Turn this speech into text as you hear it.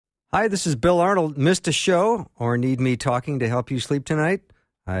Hi, this is Bill Arnold. Missed a show or need me talking to help you sleep tonight?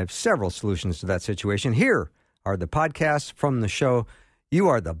 I have several solutions to that situation. Here are the podcasts from the show. You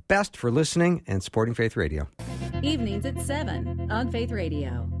are the best for listening and supporting Faith Radio. Evenings at 7 on Faith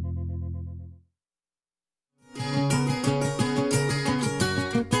Radio.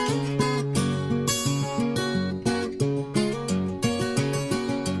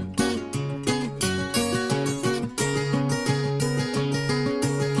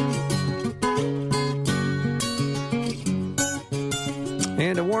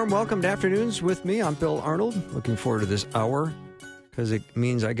 And a warm welcome to Afternoons with me. I'm Bill Arnold. Looking forward to this hour because it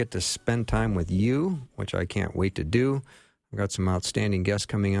means I get to spend time with you, which I can't wait to do. I've got some outstanding guests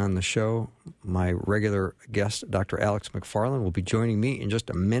coming on the show. My regular guest, Dr. Alex McFarland, will be joining me in just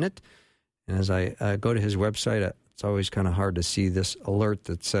a minute. And as I go to his website, it's always kind of hard to see this alert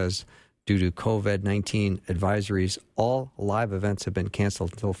that says, due to COVID-19 advisories, all live events have been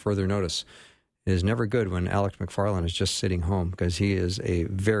canceled until further notice. It is never good when Alex McFarland is just sitting home because he is a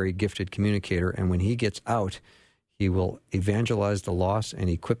very gifted communicator. And when he gets out, he will evangelize the lost and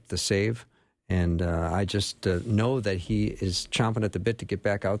equip the saved. And I just know that he is chomping at the bit to get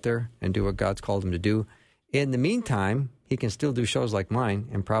back out there and do what God's called him to do. In the meantime, he can still do shows like mine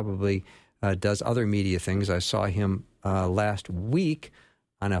and probably does other media things. I saw him last week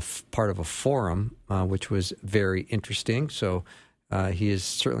on a part of a forum, which was very interesting. So he is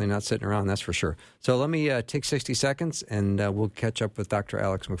certainly not sitting around, that's for sure. So let me take 60 seconds, and we'll catch up with Dr.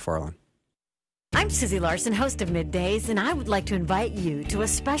 Alex McFarland. I'm Susie Larson, host of Middays, and I would like to invite you to a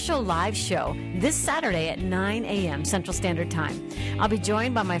special live show this Saturday at 9 a.m. Central Standard Time. I'll be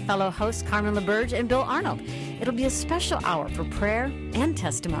joined by my fellow hosts Carmen LaBerge and Bill Arnold. It'll be a special hour for prayer and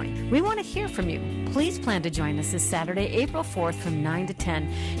testimony. We want to hear from you. Please plan to join us this Saturday, April 4th from 9 to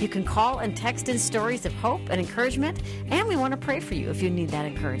 10. You can call and text in stories of hope and encouragement, and we want to pray for you if you need that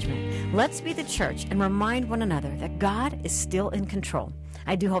encouragement. Let's be the church and remind one another that God is still in control.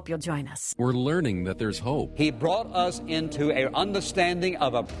 I do hope you'll join us. We're learning that there's hope. He brought us into an understanding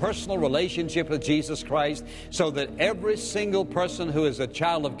of a personal relationship with Jesus Christ so that every single person who is a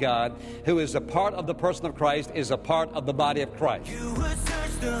child of God, who is a part of the person of Christ, is a part of the body of Christ. You would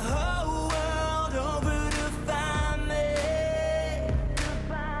search the whole world over to find me.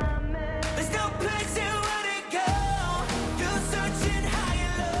 There's no place you wouldn't go. You're searching high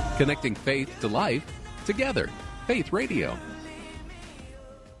and low. Connecting faith to life together. Faith Radio.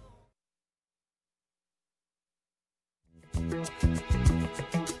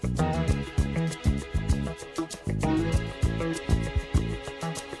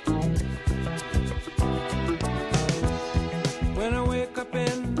 When I wake up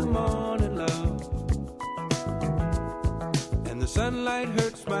in the morning, love, and the sunlight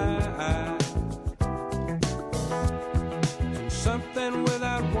hurts my eyes, and something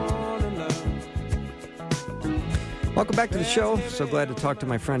without warning, love. Welcome back to the show. So glad to talk to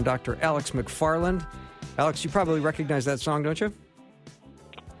my friend, Dr. Alex McFarland. Alex, you probably recognize that song, don't you?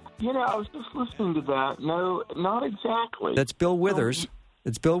 You know, I was just listening to that. No, not exactly. That's Bill Withers.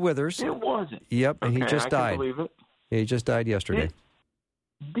 It's Bill Withers. It wasn't. Yep, and okay, he just I died. Can believe it. Yeah, he just died yesterday.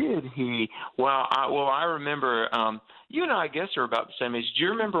 Did he? Well, I remember. You and I guess are about the same age. Do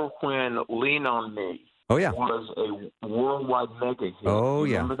you remember when "Lean on Me"? Oh yeah. Was a worldwide mega hit? Oh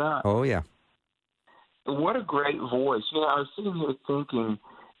yeah. Remember that? Oh yeah. What a great voice! You know, I was sitting here thinking,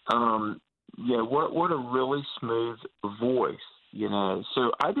 yeah, what a really smooth voice. You know,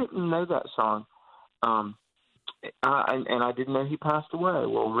 so I didn't know that song, and I didn't know he passed away.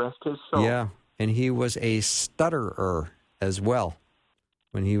 Well, rest his soul. Yeah, and he was a stutterer as well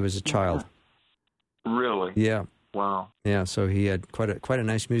when he was a child. Really? Yeah. Wow. Yeah, so he had quite a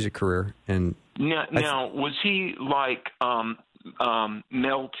nice music career. And now was he like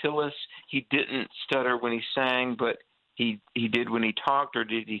Mel Tillis? He didn't stutter when he sang, but he did when he talked, or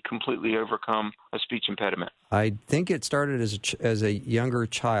did he completely overcome a speech impediment? I think it started as a younger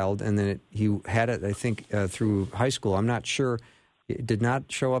child, and then he had it, I think, through high school. I'm not sure. It did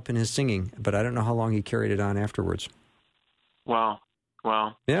not show up in his singing, but I don't know how long he carried it on afterwards. Wow.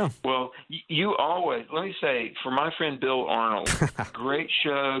 Yeah. Well, you always, let me say, for my friend Bill Arnold, great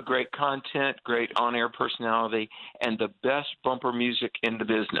show, great content, great on-air personality, and the best bumper music in the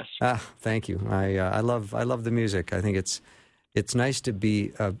business. Thank you. I love the music. I think it's nice to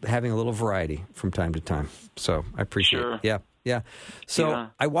be having a little variety from time to time. So I appreciate it. Yeah. So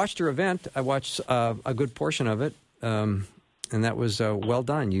I watched your event. I watched a good portion of it, and that was well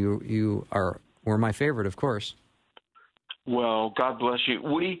done. You were my favorite, of course. Well, God bless you.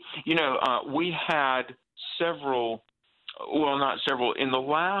 We had several, well, not several. In the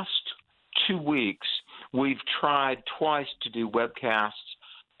last 2 weeks, we've tried twice to do webcasts,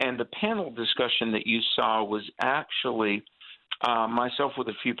 And the panel discussion that you saw was actually myself with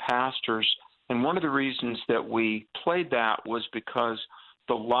a few pastors. And one of the reasons that we played that was because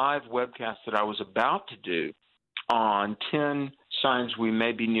the live webcast that I was about to do on 10 signs we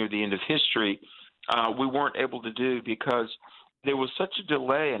may be near the end of history, we weren't able to do because there was such a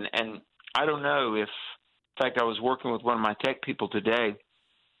delay. And I don't know if, in fact, I was working with one of my tech people today.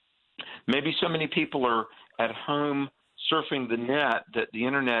 Maybe so many people are at home surfing the net that the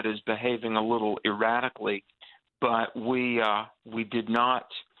internet is behaving a little erratically, but we did not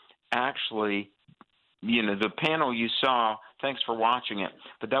actually, the panel you saw, thanks for watching it,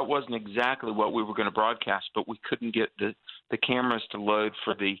 but that wasn't exactly what we were going to broadcast, but we couldn't get the cameras to load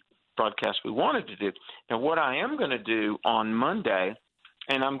for the broadcast we wanted to do. Now, what I am going to do on Monday,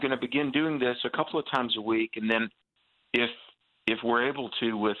 and I'm going to begin doing this a couple of times a week, and then if we're able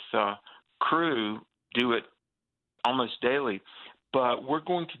to with crew, do it almost daily, but we're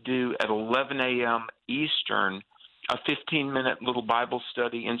going to do at 11 a.m. Eastern a 15-minute little Bible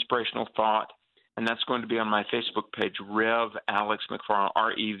study, inspirational thought, and that's going to be on my Facebook page, Rev Alex McFarland,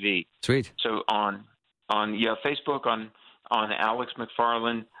 R-E-V. Sweet. So on Facebook on Alex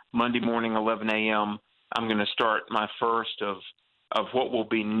McFarland, Monday morning, 11 a.m., I'm going to start my first of what will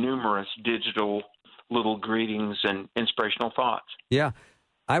be numerous digital little greetings and inspirational thoughts. Yeah.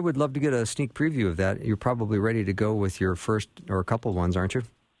 I would love to get a sneak preview of that. You're probably ready to go with your first or a couple ones, aren't you?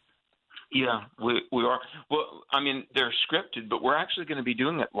 Yeah, we are. Well, I mean, they're scripted, but we're actually going to be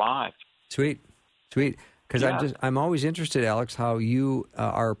doing it live. Sweet. Because I'm always interested, Alex, how you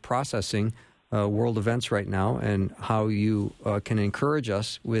are processing world events right now and how you can encourage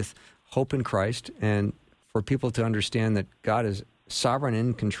us with hope in Christ and for people to understand that God is sovereign and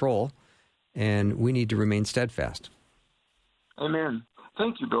in control and we need to remain steadfast. Amen.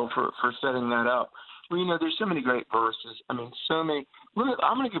 Thank you, Bill, for setting that up. Well, there's so many great verses. I mean, so many.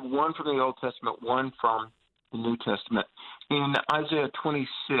 I'm going to give one from the Old Testament, one from the New Testament. In Isaiah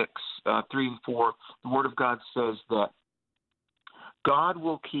 26, 3 and 4, the Word of God says that God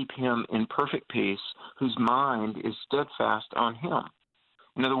will keep him in perfect peace whose mind is steadfast on him.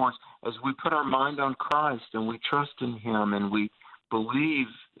 In other words, as we put our mind on Christ and we trust in him and we believe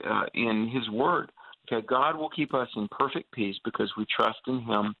in his word, okay, God will keep us in perfect peace because we trust in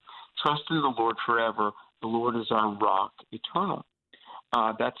him, trust in the Lord forever. The Lord is our rock eternal.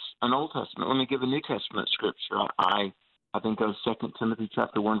 That's an Old Testament. Let me give a New Testament scripture. I think of 2 Timothy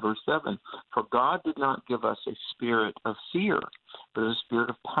chapter 1, verse 7. For God did not give us a spirit of fear, but a spirit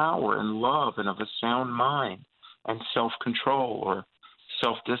of power and love and of a sound mind and self-control or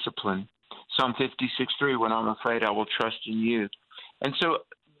self-discipline. Psalm 56:3, when I'm afraid, I will trust in you. And so,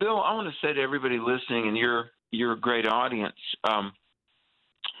 Bill, I want to say to everybody listening, and you're a great audience,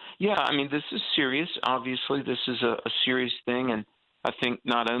 this is serious. Obviously, this is a serious thing, and I think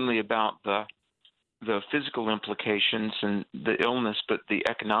not only about the physical implications and the illness, but the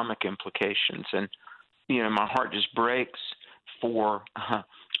economic implications. And, my heart just breaks for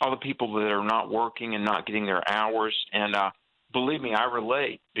all the people that are not working and not getting their hours. And believe me, I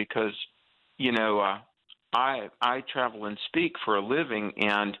relate because, I travel and speak for a living,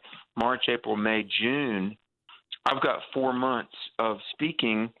 and March, April, May, June, I've got 4 months of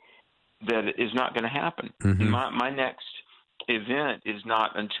speaking that is not going to happen. Mm-hmm. My next event is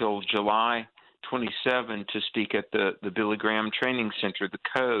not until July 27 to speak at the Billy Graham Training Center, the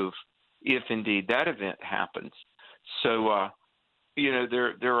Cove, if indeed that event happens. So,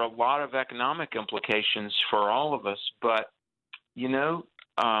 there are a lot of economic implications for all of us, but,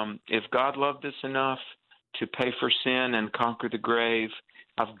 if God loved us enough to pay for sin and conquer the grave,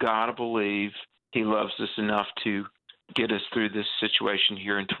 I've got to believe he loves us enough to get us through this situation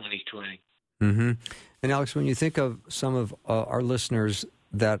here in 2020. Mm-hmm. And Alex, when you think of some of our listeners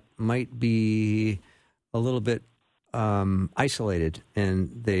that might be a little bit isolated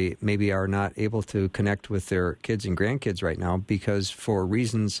and they maybe are not able to connect with their kids and grandkids right now because for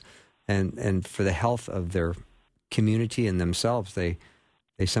reasons and for the health of their community and themselves, they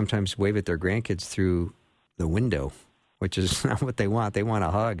sometimes wave at their grandkids through the window, which is not what they want. They want a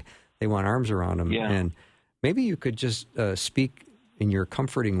hug. They want arms around them. Yeah. And maybe you could just speak in your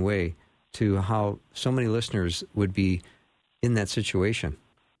comforting way to how so many listeners would be in that situation.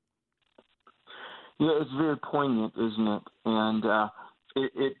 Yeah, it's very poignant, isn't it? And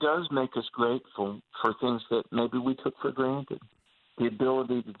it does make us grateful for things that maybe we took for granted. The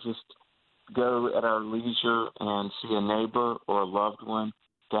ability to just go at our leisure and see a neighbor or a loved one,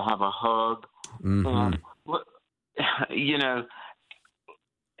 to have a hug. Mm-hmm. And,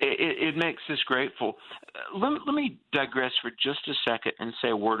 it makes us grateful. Let me digress for just a second and say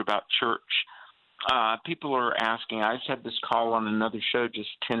a word about church. people are asking. I just had this call on another show just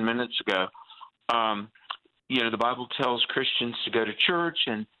 10 minutes ago. The Bible tells Christians to go to church,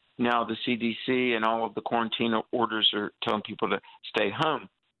 and now the CDC and all of the quarantine orders are telling people to stay home.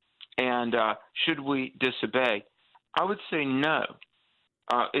 And should we disobey? I would say no.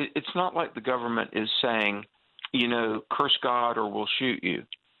 It's not like the government is saying, curse God or we'll shoot you.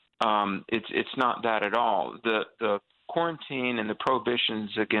 It's not that at all. The quarantine and the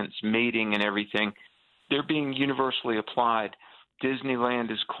prohibitions against meeting and everything, they're being universally applied.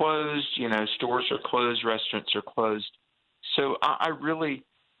 Disneyland is closed, stores are closed, restaurants are closed. So I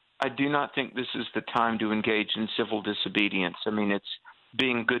do not think this is the time to engage in civil disobedience. I mean, it's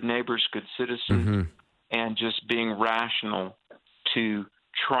being good neighbors, good citizens, and just being rational to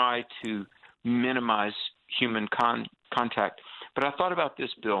try to minimize human contact. But I thought about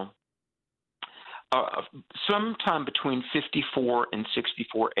this, Bill. Sometime between 54 and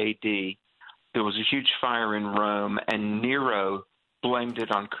 64 A.D., there was a huge fire in Rome, and Nero blamed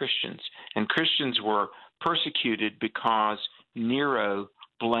it on Christians. And Christians were persecuted because Nero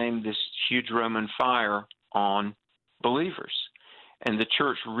blamed this huge Roman fire on believers. And the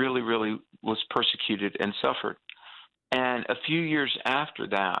church really, really was persecuted and suffered. And a few years after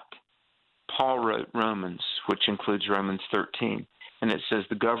that, Paul wrote Romans, which includes Romans 13. And it says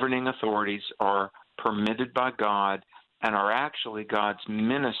the governing authorities are permitted by God and are actually God's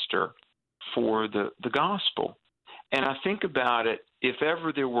minister for the gospel. And I think about it, if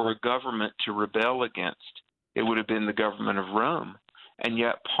ever there were a government to rebel against, it would have been the government of Rome. And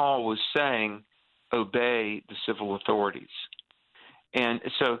yet Paul was saying, obey the civil authorities. And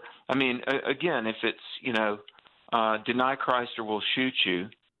so, I mean, again, if it's, deny Christ or we'll shoot you,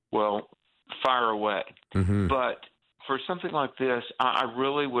 well, fire away. But for something like this, I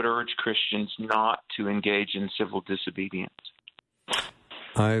really would urge Christians not to engage in civil disobedience.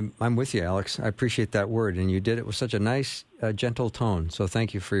 I'm with you, Alex. I appreciate that word, and you did it with such a nice, gentle tone. So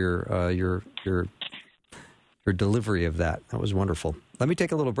thank you for your delivery of that. That was wonderful. Let me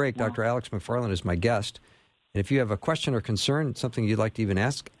take a little break. Dr. Alex McFarland is my guest. And if you have a question or concern, something you'd like to even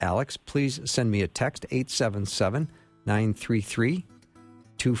ask Alex, please send me a text,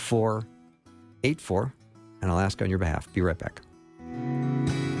 877-933-2484, and I'll ask on your behalf. Be right back.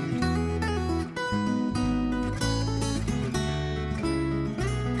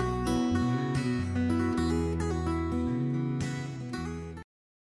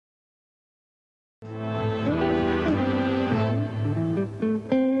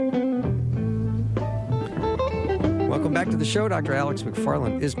 Welcome back to the show. Dr. Alex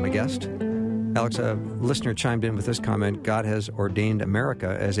McFarland is my guest. Alex, a listener chimed in with this comment: God has ordained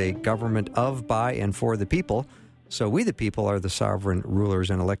America as a government of, by, and for the people. So we, the people, are the sovereign rulers,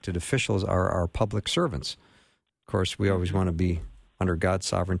 and elected officials are our public servants. Of course, we always want to be under God's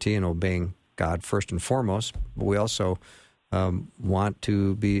sovereignty and obeying God first and foremost, but we also want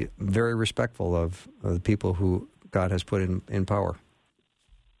to be very respectful of the people who God has put in power.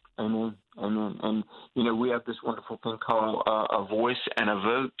 Amen. Amen. And, we have this wonderful thing called a voice and a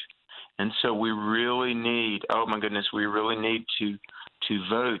vote. And so we really need, we really need to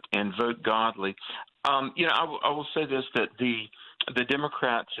vote and vote godly. I will say this, that the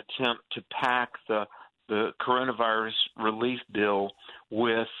Democrats attempt to pack the coronavirus relief bill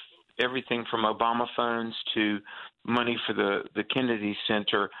with everything from Obama phones to money for the Kennedy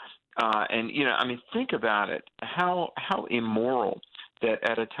Center. Think about it, how immoral that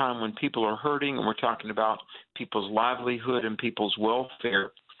at a time when people are hurting, and we're talking about people's livelihood and people's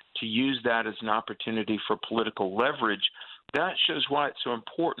welfare, to use that as an opportunity for political leverage. That shows why it's so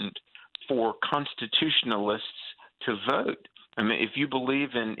important for constitutionalists to vote. I mean, if you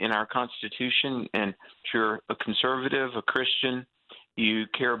believe in our Constitution, and if you're a conservative, a Christian, you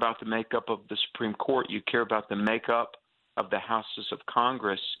care about the makeup of the Supreme Court, you care about the makeup of the houses of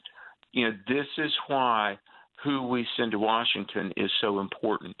Congress, this is why who we send to Washington is so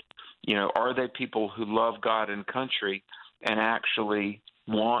important. Are they people who love God and country and actually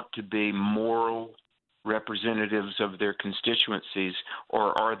want to be moral representatives of their constituencies,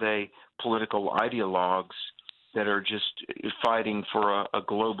 or are they political ideologues that are just fighting for a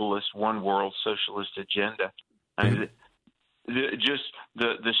globalist, one-world socialist agenda? I mean, just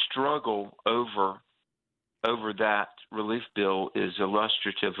the struggle over that relief bill is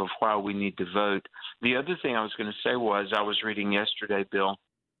illustrative of why we need to vote. The other thing I was going to say was, I was reading yesterday, Bill,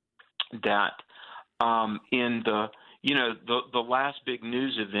 that in the last big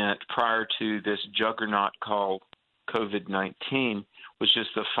news event prior to this juggernaut called COVID-19 was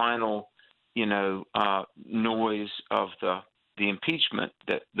just the final, noise of the impeachment,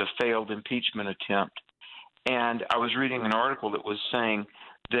 the failed impeachment attempt. And I was reading an article that was saying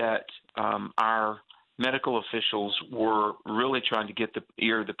that our medical officials were really trying to get the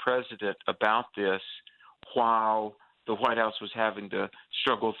ear of the president about this while the White House was having to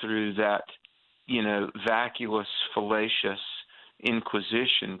struggle through that, vacuous, fallacious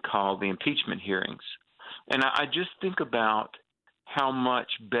inquisition called the impeachment hearings. And I just think about how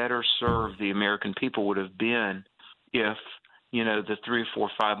much better served the American people would have been if, the 3, 4,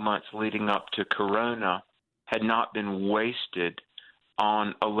 5 months leading up to Corona had not been wasted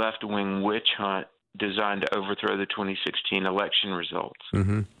on a left-wing witch hunt designed to overthrow the 2016 election results.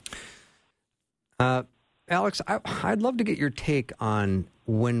 Mm-hmm. Alex, I'd love to get your take on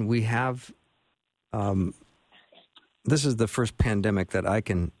when we have this is the first pandemic that I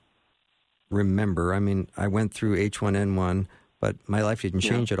can remember. I mean, I went through H1N1, but my life didn't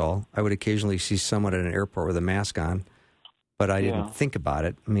change at all. I would occasionally see someone at an airport with a mask on, but I didn't think about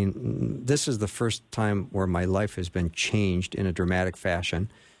it. I mean, this is the first time where my life has been changed in a dramatic fashion.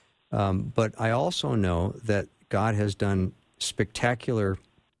 But I also know that God has done spectacular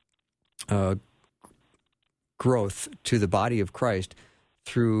growth to the body of Christ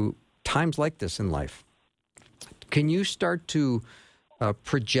through times like this in life. Can you start to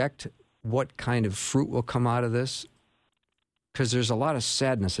project what kind of fruit will come out of this? Because there's a lot of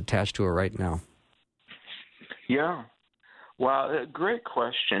sadness attached to it right now. Yeah. Well, great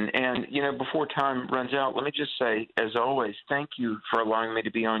question. And, before time runs out, let me just say, as always, thank you for allowing me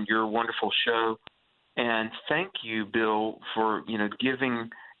to be on your wonderful show. And thank you, Bill, for, giving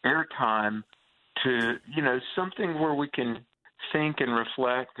airtime to, something where we can think and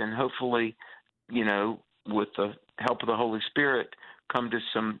reflect and hopefully, with the help of the Holy Spirit, come to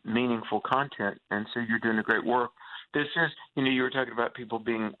some meaningful content. And so you're doing a great work. This is, you were talking about people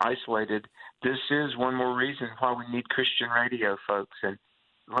being isolated. This is one more reason why we need Christian radio, folks. And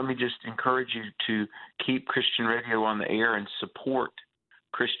let me just encourage you to keep Christian radio on the air and support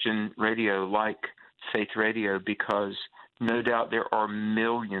Christian radio like Faith Radio, because no doubt there are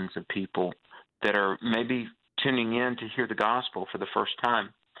millions of people that are maybe tuning in to hear the gospel for the first time.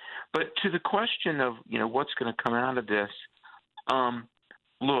 But to the question of, what's going to come out of this,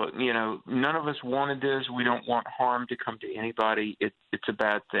 look, none of us wanted this. We don't want harm to come to anybody. It's a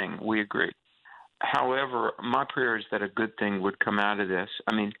bad thing. We agree. However, my prayer is that a good thing would come out of this.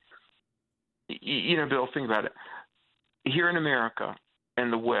 I mean, Bill, think about it. Here in America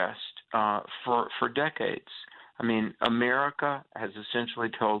and the West, for decades, I mean, America has essentially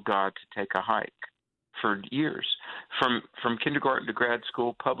told God to take a hike for years. From kindergarten to grad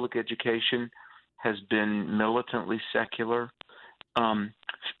school, public education has been militantly secular.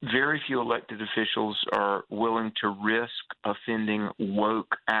 Very few elected officials are willing to risk offending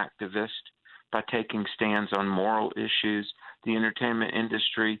woke activists by taking stands on moral issues. The entertainment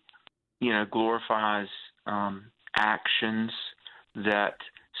industry, glorifies actions that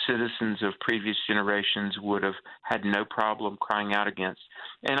citizens of previous generations would have had no problem crying out against.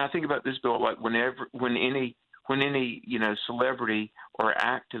 And I think about this, Bill, like when any celebrity or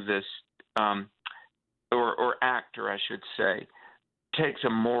activist or actor, I should say, takes a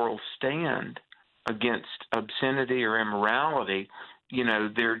moral stand against obscenity or immorality,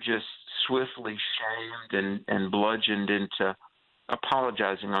 they're just swiftly shamed and bludgeoned into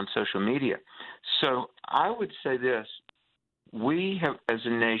apologizing on social media. So I would say this: we have, as a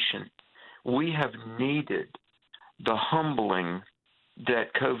nation, we have needed the humbling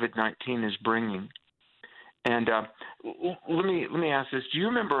that COVID-19 is bringing. And let me ask this: do you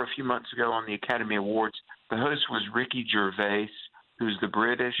remember a few months ago on the Academy Awards, the host was Ricky Gervais, who's the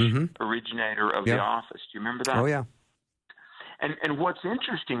British originator of The Office? Do you remember that? Oh, yeah. And what's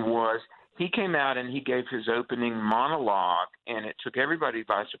interesting was he came out and he gave his opening monologue, and it took everybody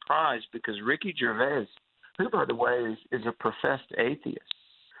by surprise because Ricky Gervais, who, by the way, is a professed atheist,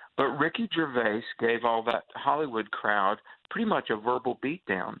 but Ricky Gervais gave all that Hollywood crowd pretty much a verbal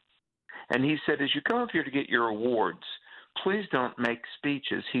beatdown. And he said, as you come up here to get your awards, please don't make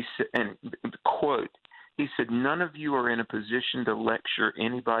speeches. He said, and quote, he said, none of you are in a position to lecture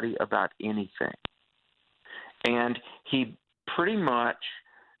anybody about anything. And he pretty much,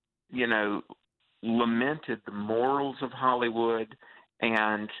 lamented the morals of Hollywood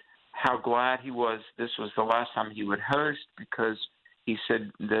and how glad he was this was the last time he would host, because he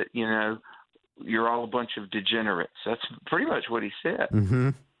said that, you're all a bunch of degenerates. That's pretty much what he said. Mm-hmm.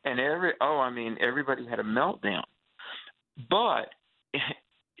 And everybody had a meltdown. But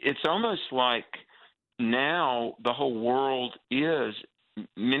it's almost like now the whole world is,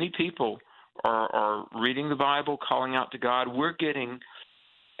 many people are reading the Bible, calling out to God. We're getting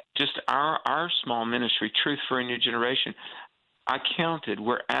just our small ministry, Truth for a New Generation. I counted,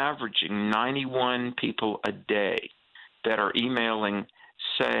 we're averaging 91 people a day that are emailing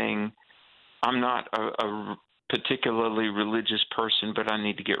saying, I'm not a particularly religious person, but I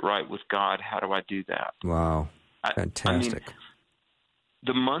need to get right with God. How do I do that? Wow. Fantastic. I mean,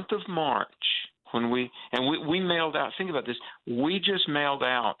 the month of March, when we mailed out, think about this, we just mailed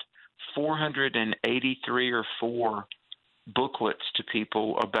out 483 or 4 booklets to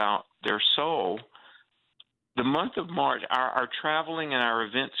people about their soul. The month of March, our traveling and our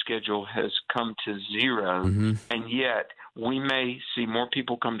event schedule has come to 0, and yet we may see more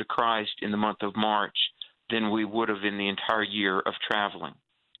people come to Christ in the month of March than we would have in the entire year of traveling.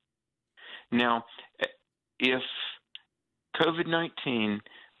 Now, if COVID-19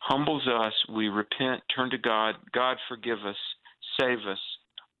 humbles us, we repent, turn to God, God forgive us, save us,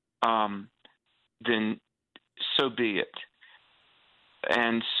 then so be it.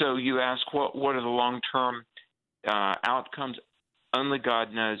 And so you ask, what are the long-term outcomes? Only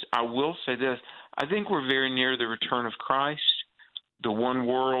God knows. I will say this. I think we're very near the return of Christ, the one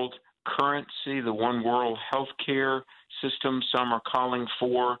world currency, the one world healthcare system some are calling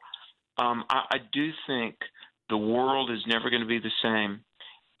for. I do think the world is never going to be the same.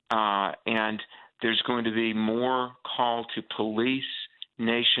 And there's going to be more call to police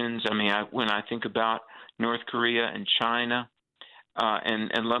nations. I mean, when I think about North Korea and China,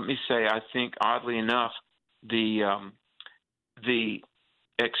 and let me say, I think oddly enough, the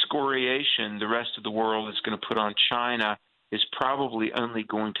excoriation the rest of the world is going to put on China is probably only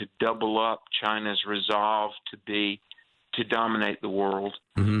going to double up China's resolve to dominate the world.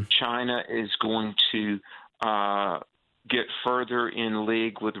 China is going to get further in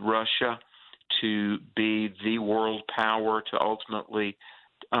league with Russia to be the world power to ultimately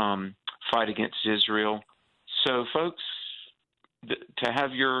fight against Israel. So, folks, to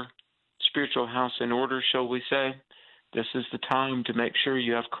have your spiritual house in order, shall we say, this is the time to make sure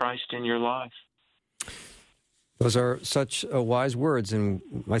you have Christ in your life. Those are such wise words, and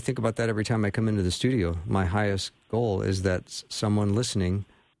I think about that every time I come into the studio. My highest goal is that someone listening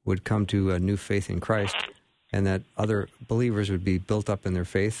would come to a new faith in Christ, and that other believers would be built up in their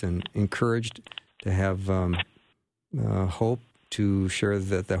faith and encouraged to have hope, to share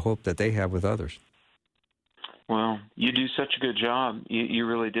the hope that they have with others. Well, you do such a good job. You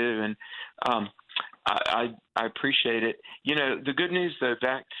really do, and I appreciate it. You know, the good news, though,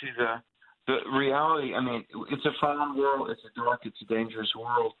 back to the reality, I mean, it's a fallen world, it's a dark, it's a dangerous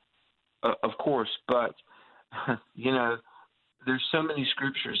world, of course, but, you know, there's so many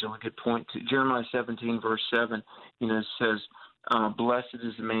scriptures that we could point to. Jeremiah 17, verse 7, you know, says, blessed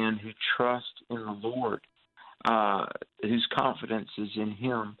is the man who trusts in the Lord, whose confidence is in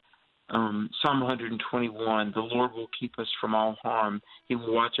him. Psalm 121, the Lord will keep us from all harm. He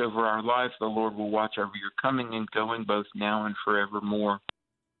will watch over our life. The Lord will watch over your coming and going, both now and forevermore.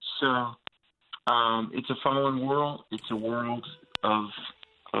 So it's a fallen world. It's a world of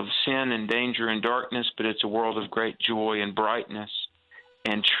sin and danger and darkness, but it's a world of great joy and brightness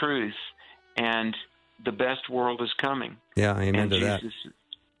and truth. And the best world is coming. Yeah, amen to that.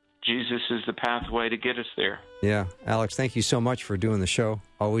 Jesus is the pathway to get us there. Yeah. Alex, thank you so much for doing the show.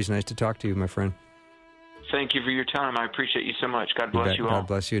 Always nice to talk to you, my friend. Thank you for your time. I appreciate you so much. God bless you all. God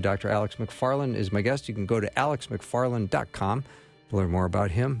bless you. Dr. Alex McFarland is my guest. You can go to alexmcfarland.com to learn more about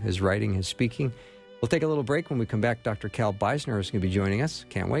him, his writing, his speaking. We'll take a little break. When we come back, Dr. Cal Beisner is going to be joining us.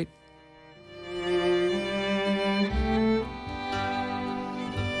 Can't wait.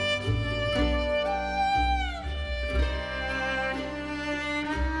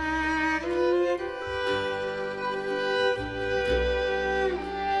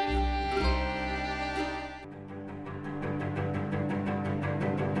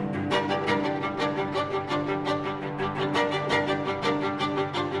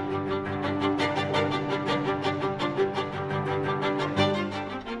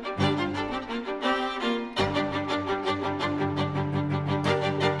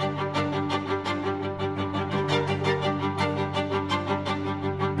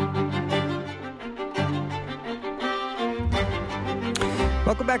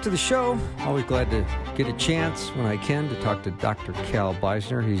 Welcome back to the show. Always glad to get a chance when I can to talk to Dr. Cal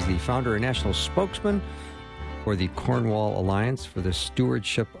Beisner. He's the founder and national spokesman for the Cornwall Alliance for the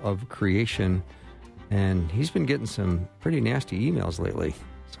Stewardship of Creation. And he's been getting some pretty nasty emails lately.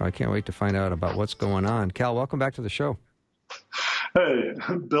 So I can't wait to find out about what's going on. Cal, welcome back to the show. Hey,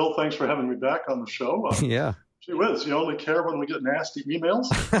 Bill, thanks for having me back on the show. Yeah. Gee whiz, you only care when we get nasty emails?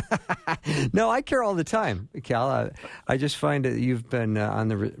 No, I care all the time, Cal. I just find that you've been on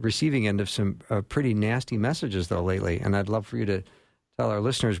the receiving end of some pretty nasty messages, though, lately, and I'd love for you to tell our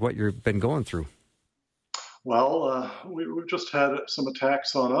listeners what you've been going through. We've just had some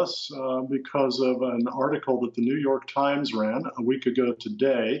attacks on us because of an article that the New York Times ran a week ago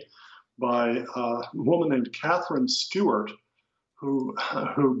today by a woman named Catherine Stewart, who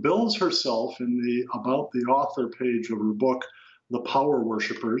bills herself in the About the Author page of her book, The Power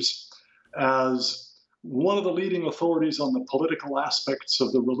Worshippers, as one of the leading authorities on the political aspects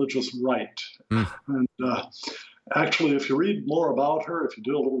of the religious right. And actually, if you read more about her, if you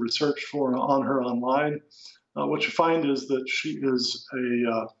do a little research on her online, what you find is that she is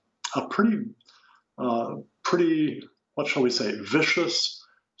a pretty, what shall we say, vicious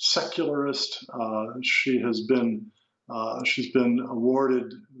secularist. She's been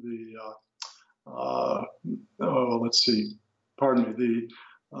awarded the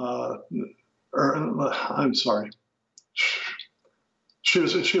I'm sorry.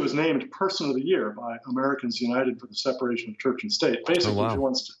 She was named Person of the Year by Americans United for the Separation of Church and State. Basically, She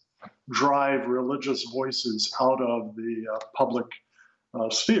wants to drive religious voices out of the public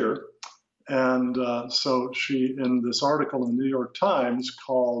sphere. And so she, in this article in the New York Times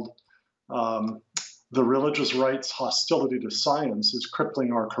called The Religious Right's Hostility to Science is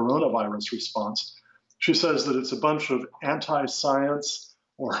Crippling Our Coronavirus Response, she says that it's a bunch of anti-science,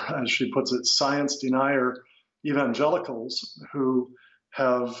 or as she puts it, science denier evangelicals who've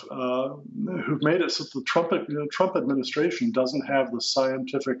made it so that the Trump administration doesn't have the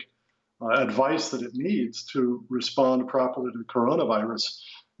scientific advice that it needs to respond properly to the coronavirus.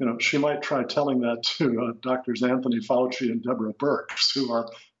 She might try telling that to Drs. Anthony Fauci and Deborah Birx, who are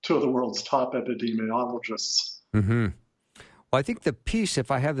two of the world's top epidemiologists. Mm-hmm. Well, I think the piece, if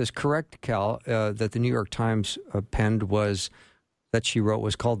I have this correct, Cal, that the New York Times penned that she wrote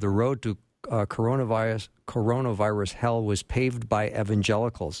was called "The Road to Coronavirus Hell Was Paved by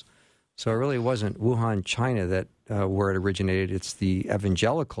Evangelicals." So it really wasn't Wuhan, China, that where it originated. It's the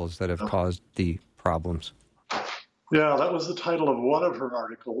evangelicals that have caused the problems. Yeah, that was the title of one of her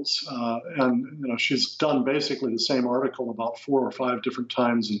articles. And she's done basically the same article about 4 or 5 different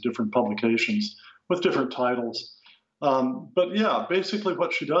times in different publications with different titles. But yeah, basically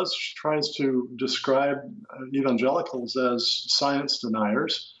what she does, she tries to describe evangelicals as science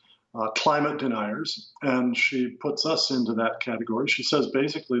deniers, climate deniers, and she puts us into that category. She says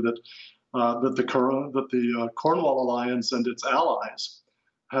basically that the Cornwall Alliance and its allies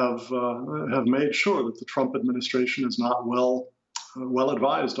have made sure that the Trump administration is not well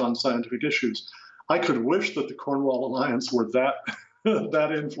advised on scientific issues. I could wish that the Cornwall Alliance were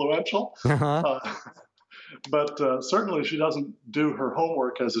that influential. Uh-huh. But certainly she doesn't do her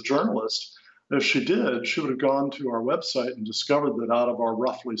homework as a journalist. If she did, she would have gone to our website and discovered that out of our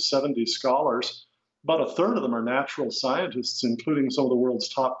roughly 70 scholars, about a third of them are natural scientists, including some of the world's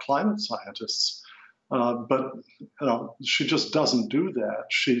top climate scientists. But she just doesn't do that.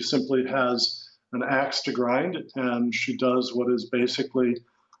 She simply has an axe to grind, and she does what is basically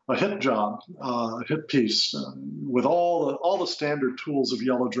a hit job, a hit piece, with all the standard tools of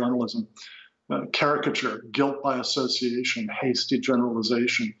yellow journalism. Caricature, guilt by association, hasty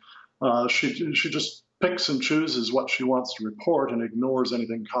generalization. She just picks and chooses what she wants to report and ignores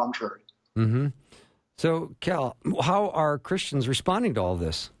anything contrary. Mm-hmm. So, Cal, how are Christians responding to all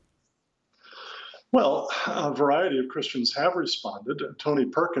this? Well, a variety of Christians have responded. Tony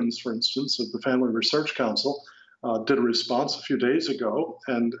Perkins, for instance, of the Family Research Council, did a response a few days ago,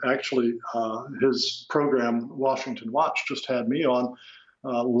 and actually his program, Washington Watch, just had me on.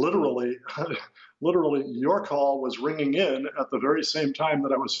 Literally, your call was ringing in at the very same time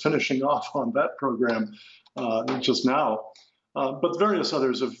that I was finishing off on that program just now. But various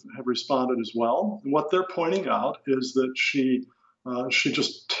others have responded as well. And what they're pointing out is that she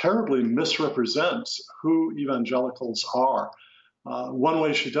just terribly misrepresents who evangelicals are. One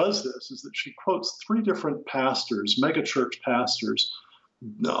way she does this is that she quotes 3 different pastors, megachurch pastors,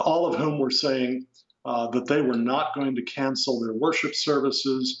 all of whom were saying that they were not going to cancel their worship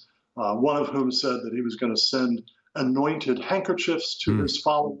services, one of whom said that he was going to send anointed handkerchiefs to his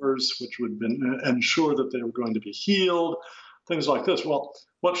followers, which would ensure that they were going to be healed, things like this. Well,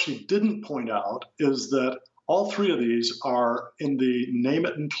 what she didn't point out is that all 3 of these are in the name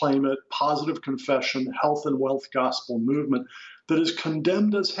it and claim it, positive confession, health and wealth gospel movement that is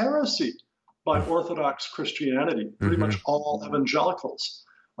condemned as heresy by Orthodox Christianity, pretty much all evangelicals.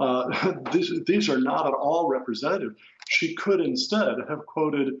 These are not at all representative. She could instead have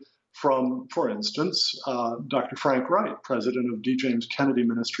quoted from, for instance, Dr. Frank Wright, president of D. James Kennedy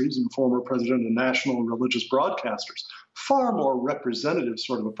Ministries and former president of National Religious Broadcasters, far more representative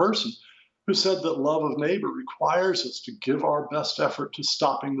sort of a person, who said that love of neighbor requires us to give our best effort to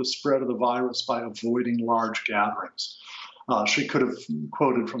stopping the spread of the virus by avoiding large gatherings. She could have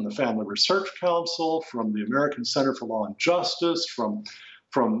quoted from the Family Research Council, from the American Center for Law and Justice, from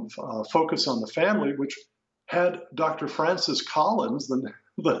Focus on the Family, which had Dr. Francis Collins,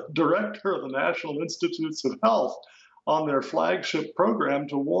 the director of the National Institutes of Health, on their flagship program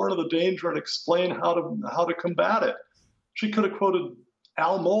to warn of the danger and explain how to combat it. She could have quoted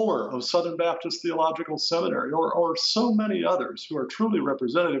Al Mohler of Southern Baptist Theological Seminary, or so many others who are truly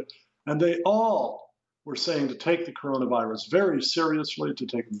representative, and they all were saying to take the coronavirus very seriously, to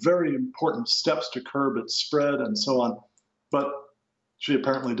take very important steps to curb its spread, and so on. But she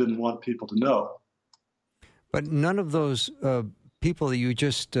apparently didn't want people to know. But none of those people that you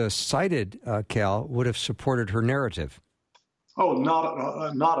just cited, Cal, would have supported her narrative. Oh,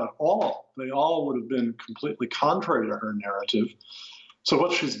 not at all. They all would have been completely contrary to her narrative. So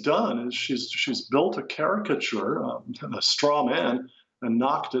what she's done is she's built a caricature, a straw man, and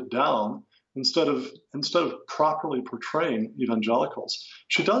knocked it down instead of properly portraying evangelicals.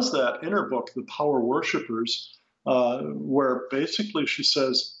 She does that in her book, The Power Worshippers, where basically she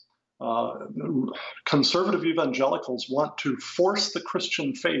says conservative evangelicals want to force the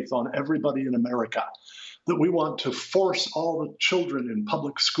Christian faith on everybody in America, that we want to force all the children in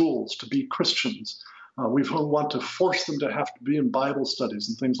public schools to be Christians. We want to force them to have to be in Bible studies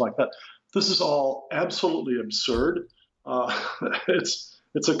and things like that. This is all absolutely absurd.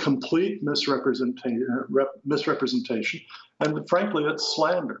 It's a complete misrepresentation, and frankly, it's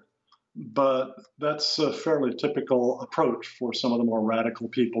slander. But that's a fairly typical approach for some of the more radical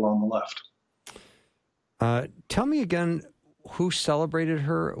people on the left. Tell me again, who celebrated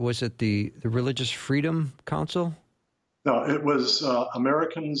her? Was it the Religious Freedom Council? No, it was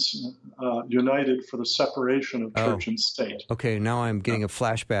Americans United for the Separation of Church and State. Okay, now I'm getting a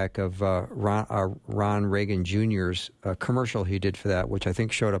flashback of Ron Reagan Jr.'s commercial he did for that, which I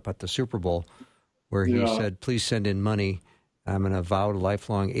think showed up at the Super Bowl, where he said, "Please send in money. I'm an avowed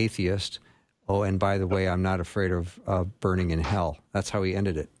lifelong atheist. Oh, and by the way, I'm not afraid of burning in hell." That's how he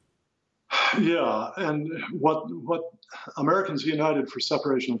ended it. Yeah, and what Americans United for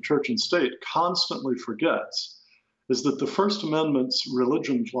Separation of Church and State constantly forgets is that the First Amendment's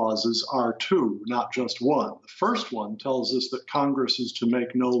religion clauses are two, not just one. The first one tells us that Congress is to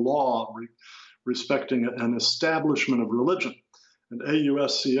make no law respecting an establishment of religion, and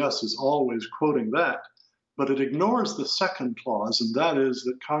AUSCS is always quoting that. But it ignores the second clause, and that is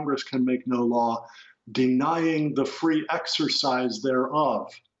that Congress can make no law denying the free exercise thereof.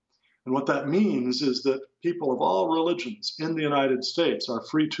 And what that means is that people of all religions in the United States are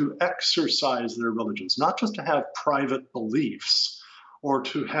free to exercise their religions, not just to have private beliefs or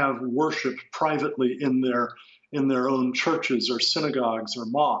to have worship privately in their own churches or synagogues or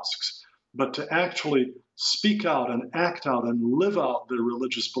mosques, but to actually speak out and act out and live out their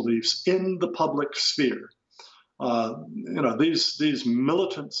religious beliefs in the public sphere. These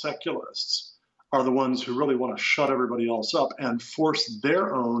militant secularists are the ones who really want to shut everybody else up and force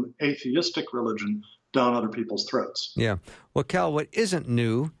their own atheistic religion down other people's throats. Yeah. Well, Cal, what isn't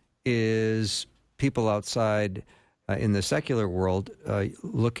new is people outside in the secular world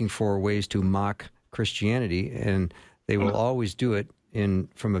looking for ways to mock Christianity, and they will always do it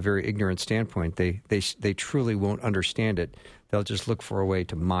from a very ignorant standpoint. They truly won't understand it. They'll just look for a way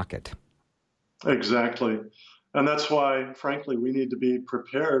to mock it. Exactly. And that's why, frankly, we need to be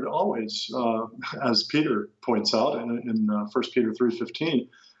prepared always, as Peter points out in 1 Peter 3:15,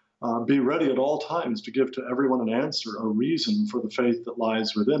 be ready at all times to give to everyone an answer, a reason for the faith that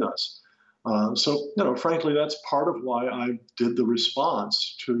lies within us. Frankly, that's part of why I did the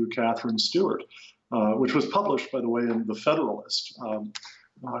response to Catherine Stewart, which was published, by the way, in The Federalist a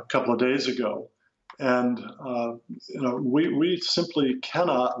couple of days ago. And, we simply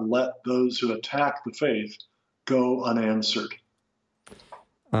cannot let those who attack the faith go unanswered.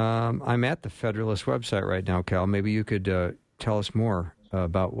 I'm at the Federalist website right now, Cal. Maybe you could tell us more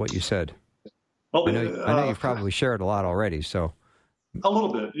about what you said. Well, I know you've probably shared a lot already. So a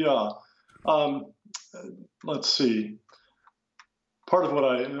little bit, yeah. Let's see. Part of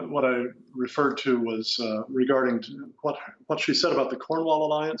what I referred to was regarding what she said about the Cornwall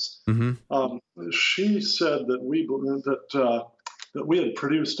Alliance. Mm-hmm. She said that we had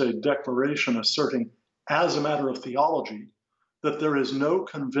produced a declaration asserting, as a matter of theology, that there is no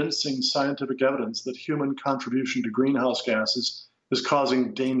convincing scientific evidence that human contribution to greenhouse gases is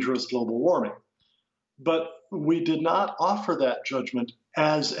causing dangerous global warming. But we did not offer that judgment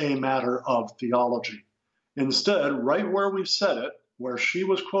as a matter of theology. Instead, right where we said it, where she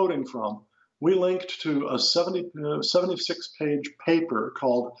was quoting from, we linked to a 76-page paper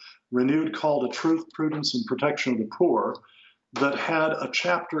called Renewed Call to Truth, Prudence, and Protection of the Poor that had a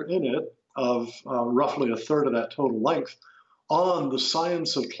chapter in it of roughly a third of that total length on the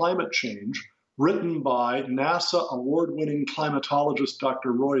science of climate change, written by NASA award-winning climatologist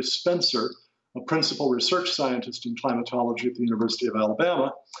Dr. Roy Spencer, a principal research scientist in climatology at the University of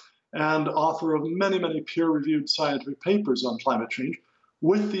Alabama, and author of many, many peer-reviewed scientific papers on climate change,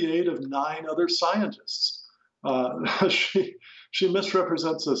 with the aid of 9 other scientists. She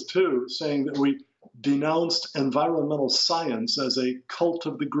misrepresents us too, saying that we denounced environmental science as a cult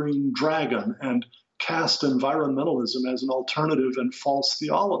of the green dragon and cast environmentalism as an alternative and false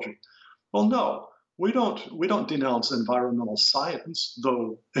theology. Well, no, we don't denounce environmental science,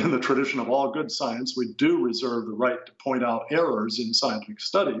 though in the tradition of all good science, we do reserve the right to point out errors in scientific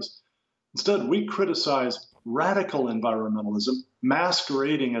studies. Instead, we criticize radical environmentalism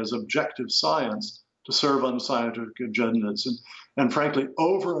masquerading as objective science to serve unscientific agendas. And frankly,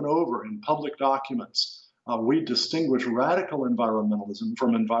 over and over in public documents, we distinguish radical environmentalism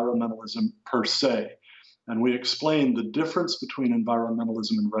from environmentalism per se. And we explain the difference between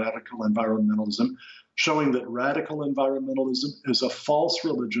environmentalism and radical environmentalism, showing that radical environmentalism is a false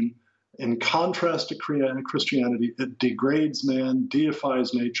religion. In contrast to Christianity, it degrades man,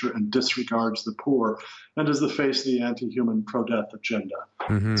 deifies nature, and disregards the poor, and is the face of the anti-human pro-death agenda.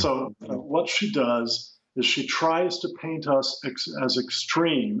 Mm-hmm. So what she does is she tries to paint us as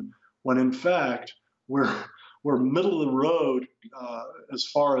extreme, when in fact we're middle of the road as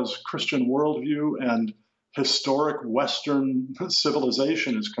far as Christian worldview and historic Western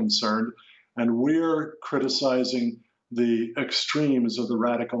civilization is concerned, and we're criticizing the extremes of the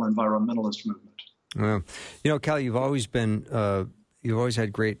radical environmentalist movement. Well, Cal, you've always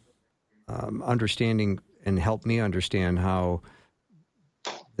had great understanding and helped me understand how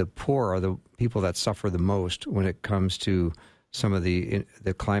the poor are the people that suffer the most when it comes to some of the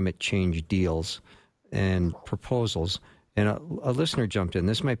climate change deals and proposals. And a listener jumped in.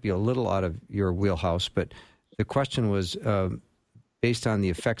 This might be a little out of your wheelhouse, but the question was based on the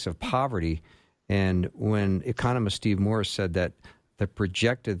effects of poverty. And when economist Steve Morris said that the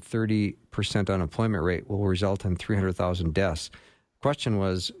projected 30% unemployment rate will result in 300,000 deaths, the question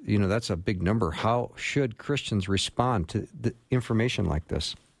was, that's a big number. How should Christians respond to the information like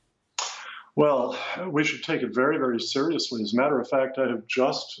this? Well, we should take it very, very seriously. As a matter of fact, I have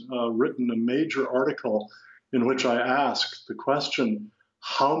just written a major article in which I ask the question,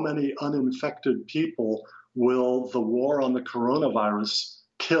 how many uninfected people will the war on the coronavirus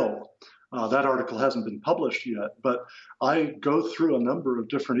kill? That article hasn't been published yet, but I go through a number of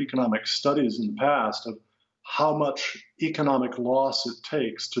different economic studies in the past of how much economic loss it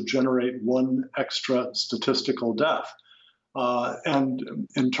takes to generate one extra statistical death. And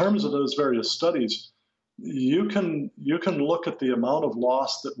in terms of those various studies, you can look at the amount of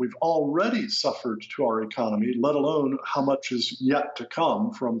loss that we've already suffered to our economy, let alone how much is yet to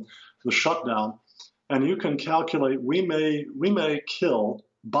come from the shutdown. And you can calculate we may kill,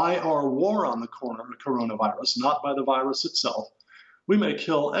 by our war on the coronavirus, not by the virus itself, we may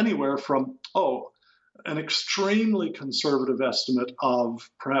kill anywhere from, an extremely conservative estimate of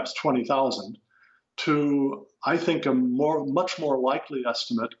perhaps 20,000 to, I think, a much more likely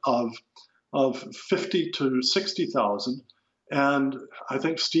estimate of 50 to 60,000. And I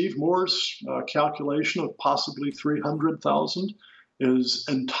think Steve Moore's calculation of possibly 300,000 is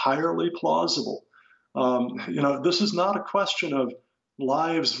entirely plausible. This is not a question of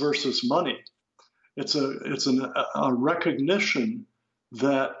lives versus money. It's a recognition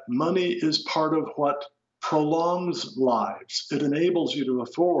that money is part of what prolongs lives. It enables you to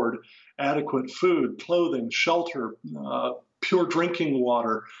afford adequate food, clothing, shelter, pure drinking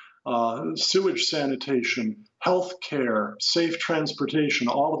water, sewage sanitation, health care, safe transportation,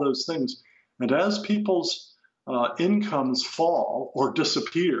 all of those things. And as people's incomes fall or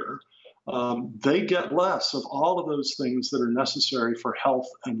disappear, they get less of all of those things that are necessary for health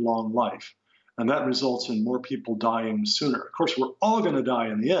and long life. And that results in more people dying sooner. Of course, we're all going to die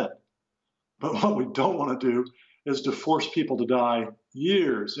in the end. But what we don't want to do is to force people to die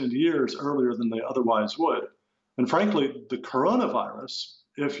years and years earlier than they otherwise would. And frankly, the coronavirus,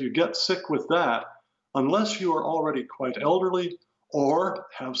 if you get sick with that, unless you are already quite elderly or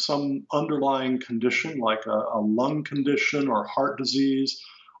have some underlying condition like a lung condition or heart disease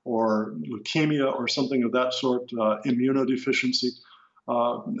or leukemia or something of that sort, immunodeficiency,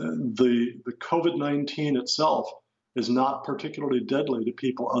 the COVID-19 itself is not particularly deadly to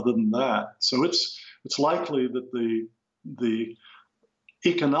people other than that. So it's likely that the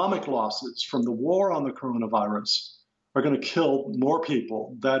economic losses from the war on the coronavirus are going to kill more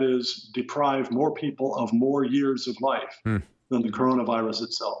people, that is, deprive more people of more years of life than the coronavirus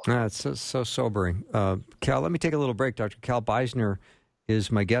itself. It's so sobering. Cal, let me take a little break. Dr. Cal Beisner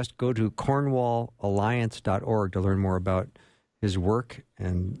is my guest. Go to cornwallalliance.org to learn more about his work.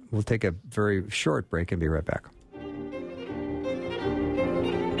 And we'll take a very short break and be right back.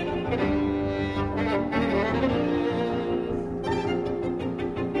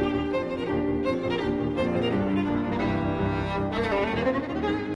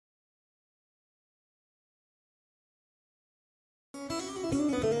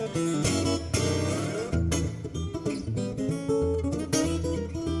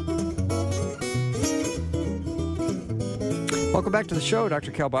 Welcome back to the show.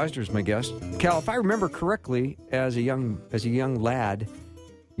 Dr. Cal Beisner is my guest. Cal, if I remember correctly, as a young lad,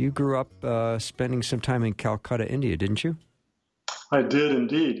 you grew up spending some time in Calcutta, India, didn't you? I did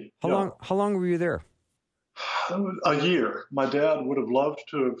indeed. How long were you there? A year. My dad would have loved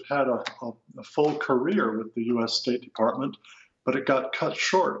to have had a full career with the U.S. State Department, but it got cut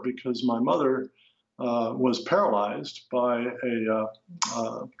short because my mother was paralyzed by a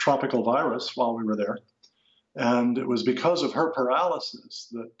tropical virus while we were there. And it was because of her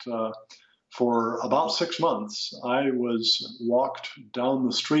paralysis that for about 6 months, I was walked down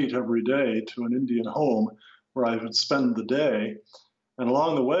the street every day to an Indian home where I would spend the day. And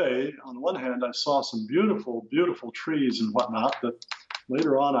along the way, on the one hand, I saw some beautiful, beautiful trees and whatnot that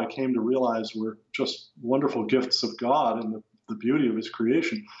later on I came to realize were just wonderful gifts of God and the beauty of his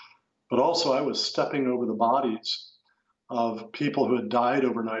creation. But also I was stepping over the bodies of people who had died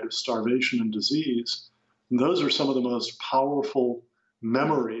overnight of starvation and disease. And those are some of the most powerful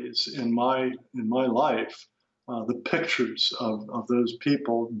memories in my life, the pictures of those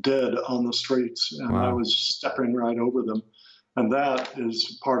people dead on the streets, and wow. I was stepping right over them. And that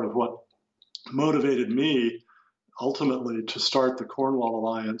is part of what motivated me ultimately to start the Cornwall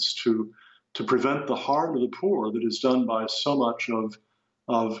Alliance to prevent the harm to the poor that is done by so much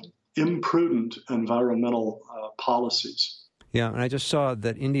of imprudent environmental policies. Yeah, and I just saw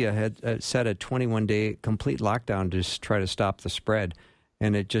that India had set a 21-day complete lockdown to try to stop the spread,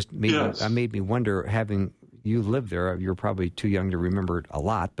 and it just made me wonder, having you lived there, you're probably too young to remember it a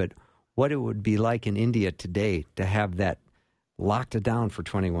lot, but what it would be like in India today to have that locked it down for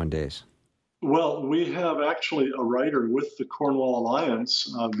 21 days. Well, we have actually a writer with the Cornwall Alliance,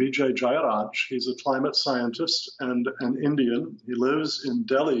 Vijay Jayaraj. He's a climate scientist and an Indian. He lives in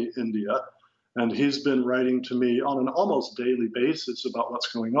Delhi, India. And he's been writing to me on an almost daily basis about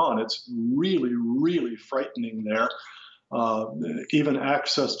what's going on. It's really, really frightening there. Even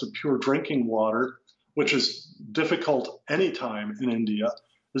access to pure drinking water, which is difficult anytime in India,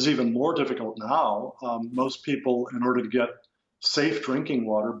 is even more difficult now. Most people, in order to get safe drinking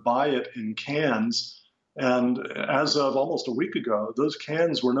water, buy it in cans. And as of almost a week ago, those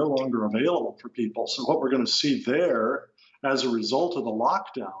cans were no longer available for people. So what we're going to see there as a result of the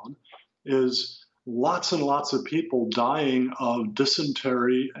lockdown is lots and lots of people dying of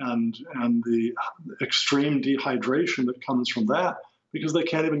dysentery and the extreme dehydration that comes from that because they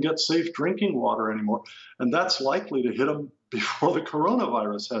can't even get safe drinking water anymore. And that's likely to hit them before the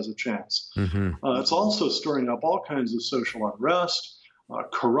coronavirus has a chance. Mm-hmm. It's also stirring up all kinds of social unrest,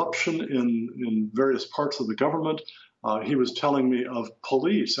 corruption in various parts of the government. He was telling me of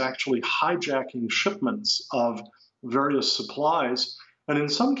police actually hijacking shipments of various supplies, and in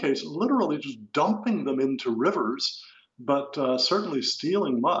some cases, literally just dumping them into rivers, but certainly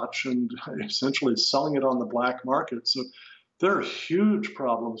stealing much and essentially selling it on the black market. So there are huge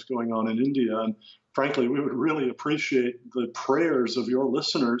problems going on in India. And frankly, we would really appreciate the prayers of your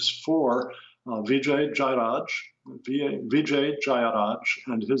listeners for Vijay Jayaraj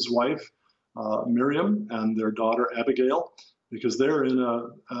and his wife, Miriam, and their daughter, Abigail, because they're in a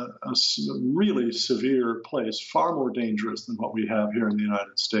really severe place, far more dangerous than what we have here in the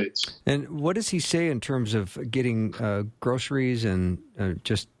United States. And what does he say in terms of getting groceries and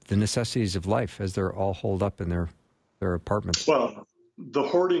just the necessities of life as they're all holed up in their apartments? Well, the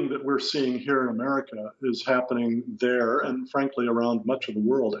hoarding that we're seeing here in America is happening there and, frankly, around much of the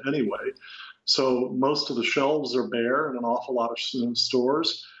world anyway. So most of the shelves are bare in an awful lot of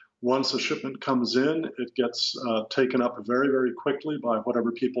stores. Once a shipment comes in, it gets taken up very, very quickly by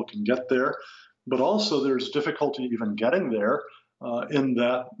whatever people can get there. But also there's difficulty even getting there in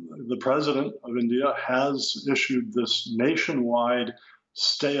that the president of India has issued this nationwide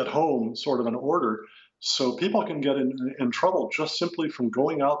stay-at-home sort of an order. So people can get in trouble just simply from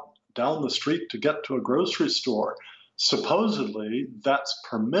going out down the street to get to a grocery store. Supposedly that's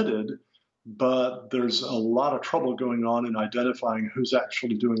permitted, but there's a lot of trouble going on in identifying who's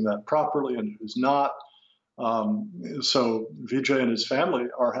actually doing that properly and who's not. So Vijay and his family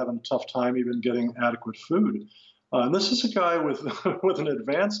are having a tough time even getting adequate food. And this is a guy with with an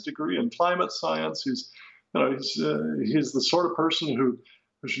advanced degree in climate science. He's the sort of person who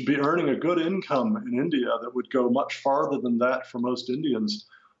who should be earning a good income in India that would go much farther than that for most Indians,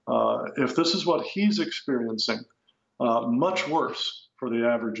 if this is what he's experiencing, much worse for the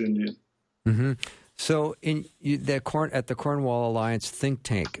average Indian. Mm-hmm. So at the Cornwall Alliance think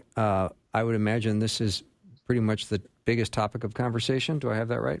tank, I would imagine this is pretty much the biggest topic of conversation. Do I have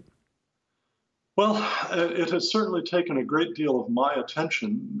that right? Well, it has certainly taken a great deal of my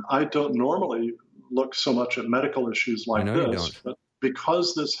attention. I don't normally look so much at medical issues like this, but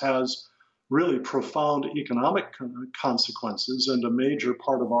because this has really profound economic consequences, and a major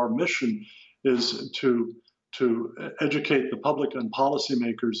part of our mission is to educate the public and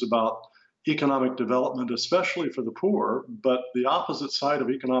policymakers about economic development, especially for the poor. But the opposite side of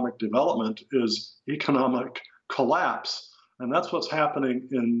economic development is economic collapse. And that's what's happening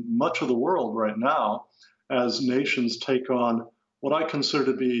in much of the world right now as nations take on what I consider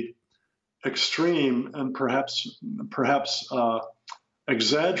to be extreme and perhaps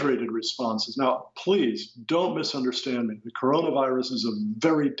exaggerated responses. Now, please don't misunderstand me. The coronavirus is a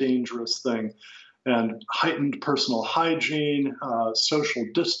very dangerous thing, and heightened personal hygiene, social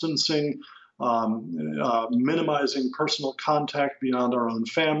distancing, minimizing personal contact beyond our own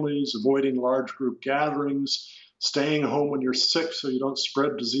families, avoiding large group gatherings, staying home when you're sick so you don't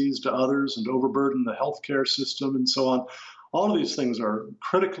spread disease to others and overburden the healthcare system, and so on. All of these things are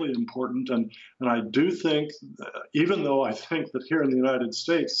critically important, and I do think, even though I think that here in the United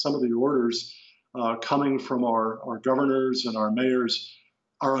States, some of the orders coming from our governors and our mayors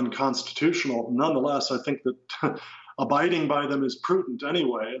are unconstitutional, nonetheless, I think that abiding by them is prudent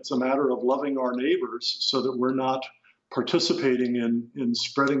anyway. It's a matter of loving our neighbors so that we're not participating in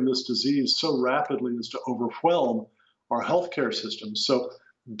spreading this disease so rapidly as to overwhelm our healthcare system. So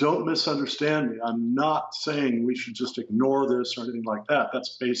don't misunderstand me. I'm not saying we should just ignore this or anything like that.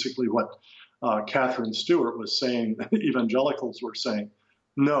 That's basically what Catherine Stewart was saying, evangelicals were saying.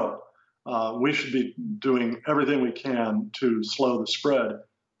 No, we should be doing everything we can to slow the spread.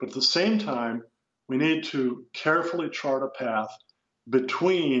 But at the same time, we need to carefully chart a path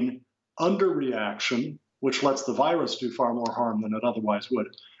between underreaction, which lets the virus do far more harm than it otherwise would,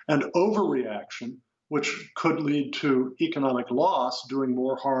 and overreaction, which could lead to economic loss doing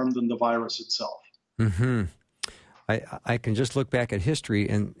more harm than the virus itself. Mm-hmm. I can just look back at history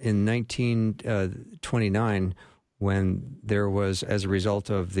in 1929, when there was, as a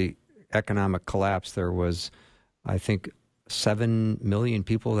result of the economic collapse, there was, I think, 7 million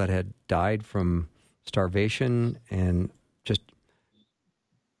people that had died from starvation and just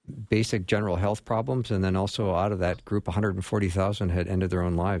basic general health problems. And then also out of that group, 140,000 had ended their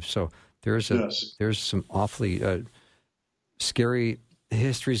own lives. So there's some awfully scary,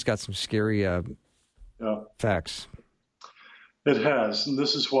 history's got some scary facts. It has. And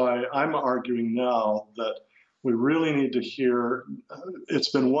this is why I'm arguing now that we really need to hear,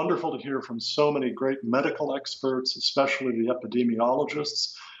 it's been wonderful to hear from so many great medical experts, especially the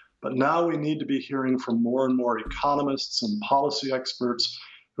epidemiologists, but now we need to be hearing from more and more economists and policy experts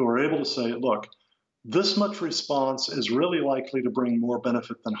who are able to say, look, this much response is really likely to bring more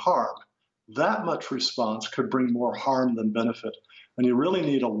benefit than harm. That much response could bring more harm than benefit. And you really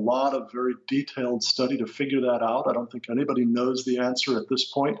need a lot of very detailed study to figure that out. I don't think anybody knows the answer at this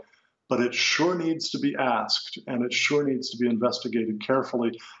point, but it sure needs to be asked, and it sure needs to be investigated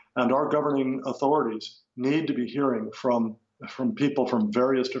carefully. And our governing authorities need to be hearing from people from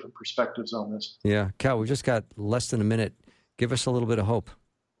various different perspectives on this. Yeah. Cal, we've just got less than a minute. Give us a little bit of hope.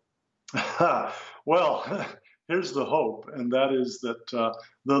 Well, here's the hope, and that is that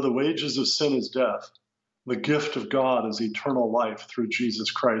though the wages of sin is death, the gift of God is eternal life through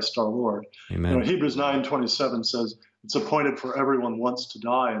Jesus Christ our Lord. Amen. You know, Hebrews 9:27 says, it's appointed for everyone once to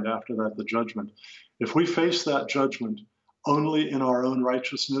die, and after that the judgment. If we face that judgment only in our own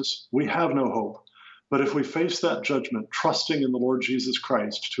righteousness, we have no hope. But if we face that judgment trusting in the Lord Jesus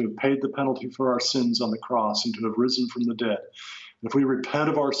Christ to have paid the penalty for our sins on the cross and to have risen from the dead, if we repent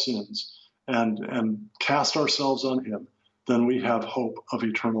of our sins and cast ourselves on him, then we have hope of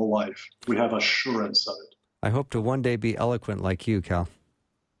eternal life. We have assurance of it. I hope to one day be eloquent like you, Cal.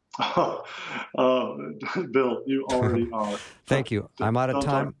 Bill, you already are. Thank you. I'm out of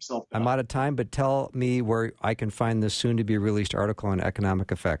time. But tell me where I can find this soon-to-be-released article on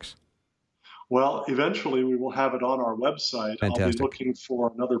economic effects. Well, eventually we will have it on our website. Fantastic. I'll be looking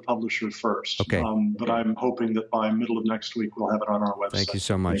for another publisher first. Okay. But I'm hoping that by middle of next week we'll have it on our website. Thank you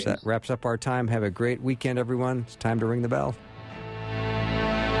so much. That wraps up our time. Have a great weekend, everyone. It's time to ring the bell.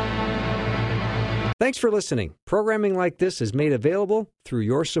 Thanks for listening. Programming like this is made available through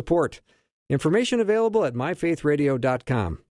your support. Information available at myfaithradio.com.